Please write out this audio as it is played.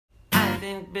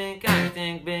think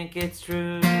BiNk, it's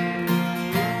true.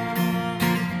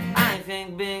 I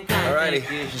think BiNk,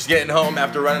 Alrighty, just getting home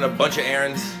after running a bunch of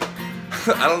errands.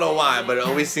 I don't know why, but it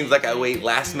always seems like I wait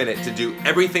last minute to do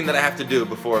everything that I have to do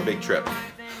before a big trip.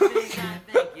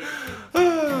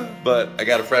 But I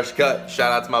got a fresh cut.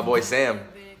 Shout out to my boy Sam.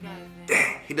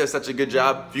 Dang, he does such a good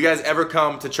job. If you guys ever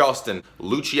come to Charleston,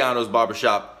 Luciano's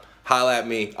Barbershop, holla at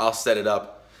me, I'll set it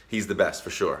up. He's the best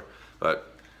for sure. But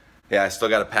yeah, I still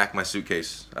gotta pack my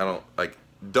suitcase.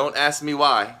 Don't ask me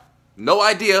why. No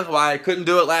idea why I couldn't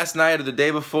do it last night or the day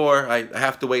before. I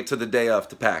have to wait till the day of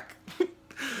to pack.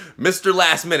 Mr.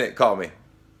 Last Minute, call me.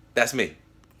 That's me.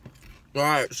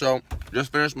 Alright, so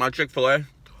just finished my Chick-fil-A.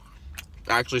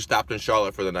 I actually stopped in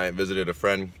Charlotte for the night, visited a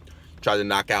friend. Tried to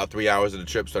knock out 3 hours of the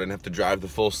trip so I didn't have to drive the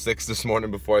full 6 this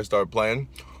morning before I started playing.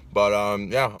 But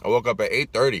yeah, I woke up at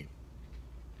 8:30.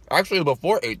 Actually,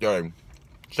 before 8:30.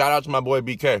 Shout out to my boy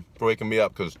BK for waking me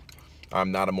up because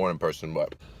I'm not a morning person,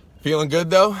 but feeling good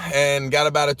though, and got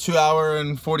about a 2 hour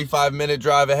and 45-minute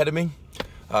drive ahead of me.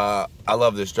 I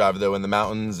love this drive though in the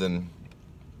mountains, and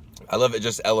I love it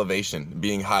just elevation,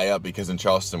 being high up, because in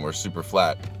Charleston we're super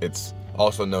flat. It's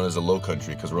also known as a low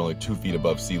country because we're only 2 feet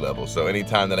above sea level. So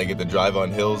anytime that I get to drive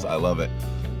on hills, I love it.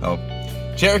 Oh,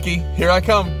 Cherokee, here I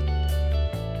come.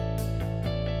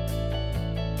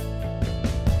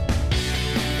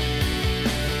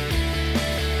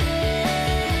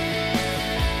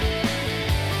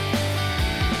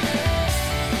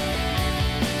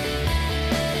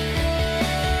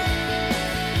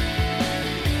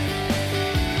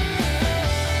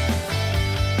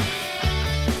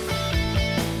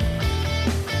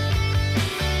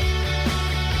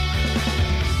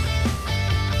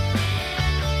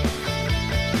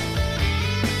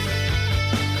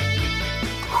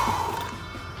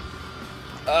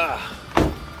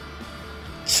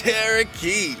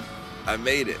 Cherokee, I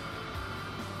made it.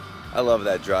 I love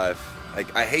that drive.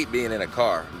 Like, I hate being in a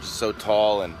car. I'm just so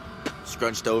tall and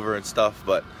scrunched over and stuff,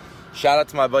 but shout out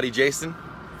to my buddy Jason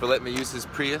for letting me use his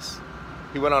Prius.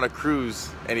 He went on a cruise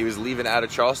and he was leaving out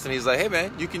of Charleston. He's like, hey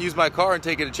man, you can use my car and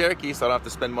take it to Cherokee so I don't have to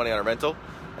spend money on a rental.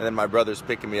 And then my brother's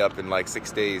picking me up in like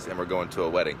 6 days and we're going to a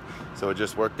wedding. So it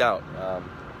just worked out.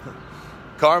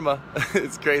 Karma.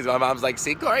 It's crazy. My mom's like,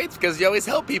 see, CoRy, it's because you always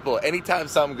help people. Anytime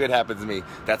something good happens to me,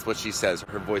 that's what she says.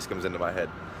 Her voice comes into my head.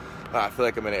 Oh, I feel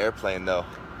like I'm in an airplane though.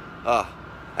 Oh,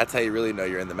 that's how you really know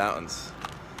you're in the mountains.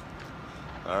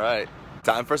 All right,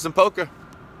 time for some poker.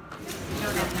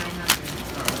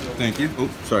 Thank you. Oh,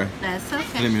 sorry. That's okay.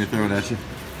 I didn't mean to throw it at you.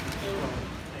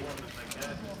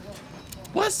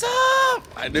 What's up?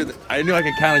 I knew I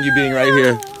could count on you being right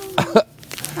here.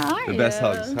 How are The you? best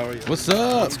hugs. How are you? What's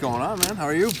up? What's going on, man? How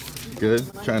are you? Good.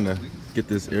 Trying to get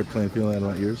this airplane feeling out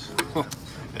of my ears. Yeah,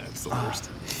 it's the worst.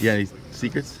 You got any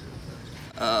secrets?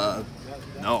 No.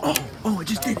 Oh, I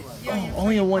just did it. Oh,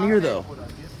 only in one ear though.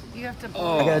 You have to.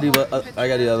 I gotta do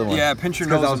the other one. Yeah, pinch your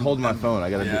Because nose. I was holding my phone. I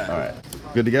gotta Yeah. do. All right.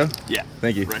 Good to go? Yeah.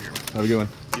 Thank you. Right here. Have a good one.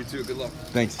 You too. Good luck.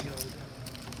 Thanks.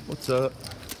 What's up?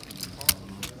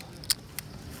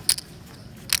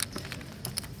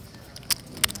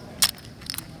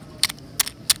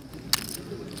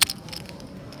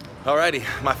 Alrighty,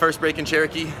 my first break in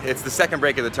Cherokee. It's the second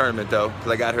break of the tournament though,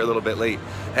 because I got here a little bit late.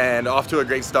 And off to a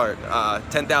great start.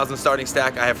 10,000 starting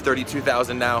stack, I have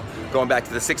 32,000 now. Going back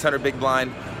to the 600 big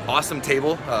blind. Awesome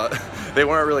table. They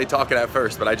weren't really talking at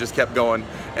first, but I just kept going.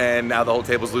 And now the whole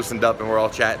table's loosened up and we're all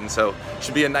chatting. So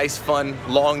should be a nice, fun,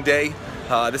 long day.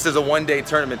 This is a one-day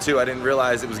tournament too. I didn't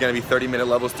realize it was gonna be 30-minute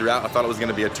levels throughout. I thought it was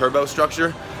gonna be a turbo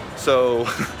structure. So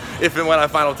if and when I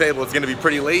final table, it's gonna be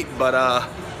pretty late, but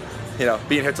you know,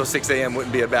 being here till 6 a.m.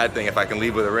 wouldn't be a bad thing if I can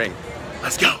leave with a ring.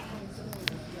 Let's go.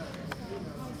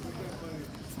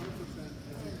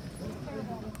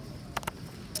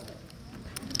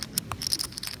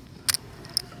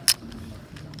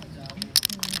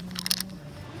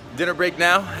 Dinner break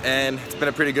now, and it's been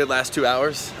a pretty good last 2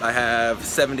 hours. I have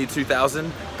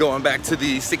 72,000 going back to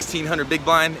the 1600 big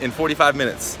blind in 45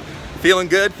 minutes. Feeling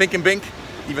good, ThiNk BiNk,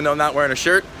 even though I'm not wearing a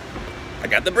shirt. I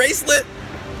got the bracelet.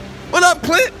 What up,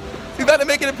 Clint? He's about to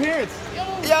make an appearance.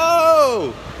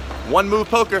 Yo! One Move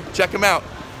Poker, check him out.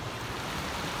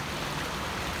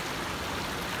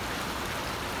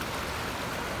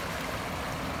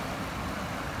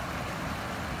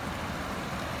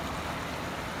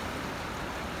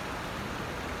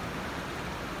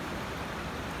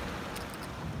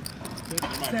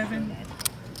 Seven.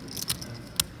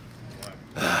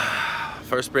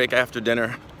 First break after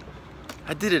dinner.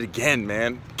 I did it again,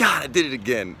 man. God, I did it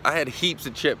again. I had heaps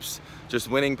of chips, just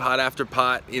winning pot after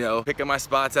pot, you know, picking my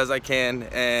spots as I can,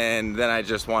 and then I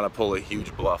just want to pull a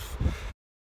huge bluff.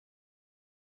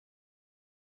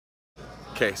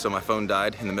 Okay, so my phone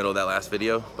died in the middle of that last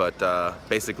video, but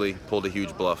basically pulled a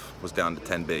huge bluff, was down to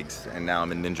 10 bigs, and now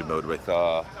I'm in ninja mode with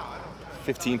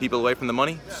 15 people away from the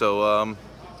money, so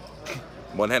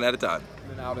one hand at a time.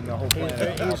 Out in the whole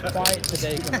planet. It was quiet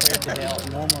today compared to how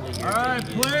normally you're. All right,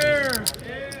 players!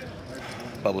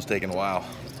 Bubble's taking a while.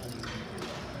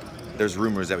 There's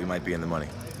rumors that we might be in the money.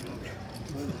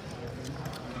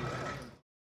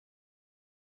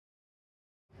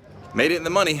 Made it in the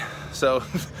money, so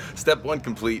step one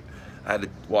complete. I had to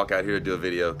walk out here to do a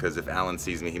video because if Alan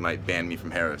sees me, he might ban me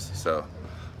from Harrah's, so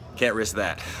can't risk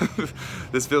that.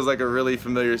 This feels like a really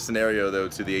familiar scenario though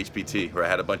to the HPT, where I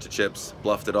had a bunch of chips,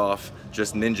 bluffed it off,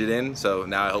 just ninja'd in, so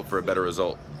now I hope for a better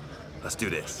result. Let's do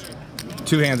this.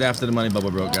 2 hands after the money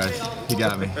bubble broke, guys. He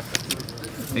got me.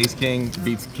 Ace King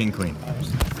beats King Queen.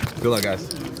 Good luck,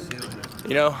 guys.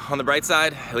 You know, on the bright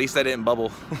side, at least I didn't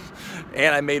bubble.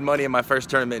 And I made money in my first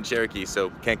tournament in Cherokee,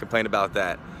 so can't complain about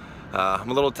that. I'm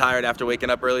a little tired after waking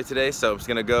up early today, so I'm just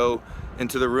gonna go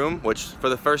into the room, which for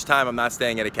the first time I'm not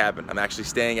staying at a cabin. I'm actually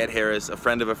staying at Harrah's. A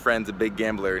friend of a friend's a big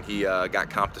gambler, and he got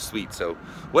comped a suite. So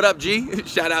what up, G?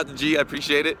 Shout out to G, I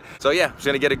appreciate it. So yeah, I'm just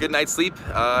gonna get a good night's sleep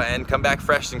and come back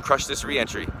fresh and crush this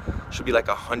re-entry. Should be like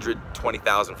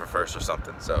 120,000 for first or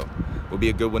something, so will be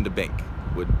a good one to bink.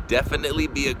 Would definitely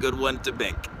be a good one to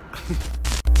bink.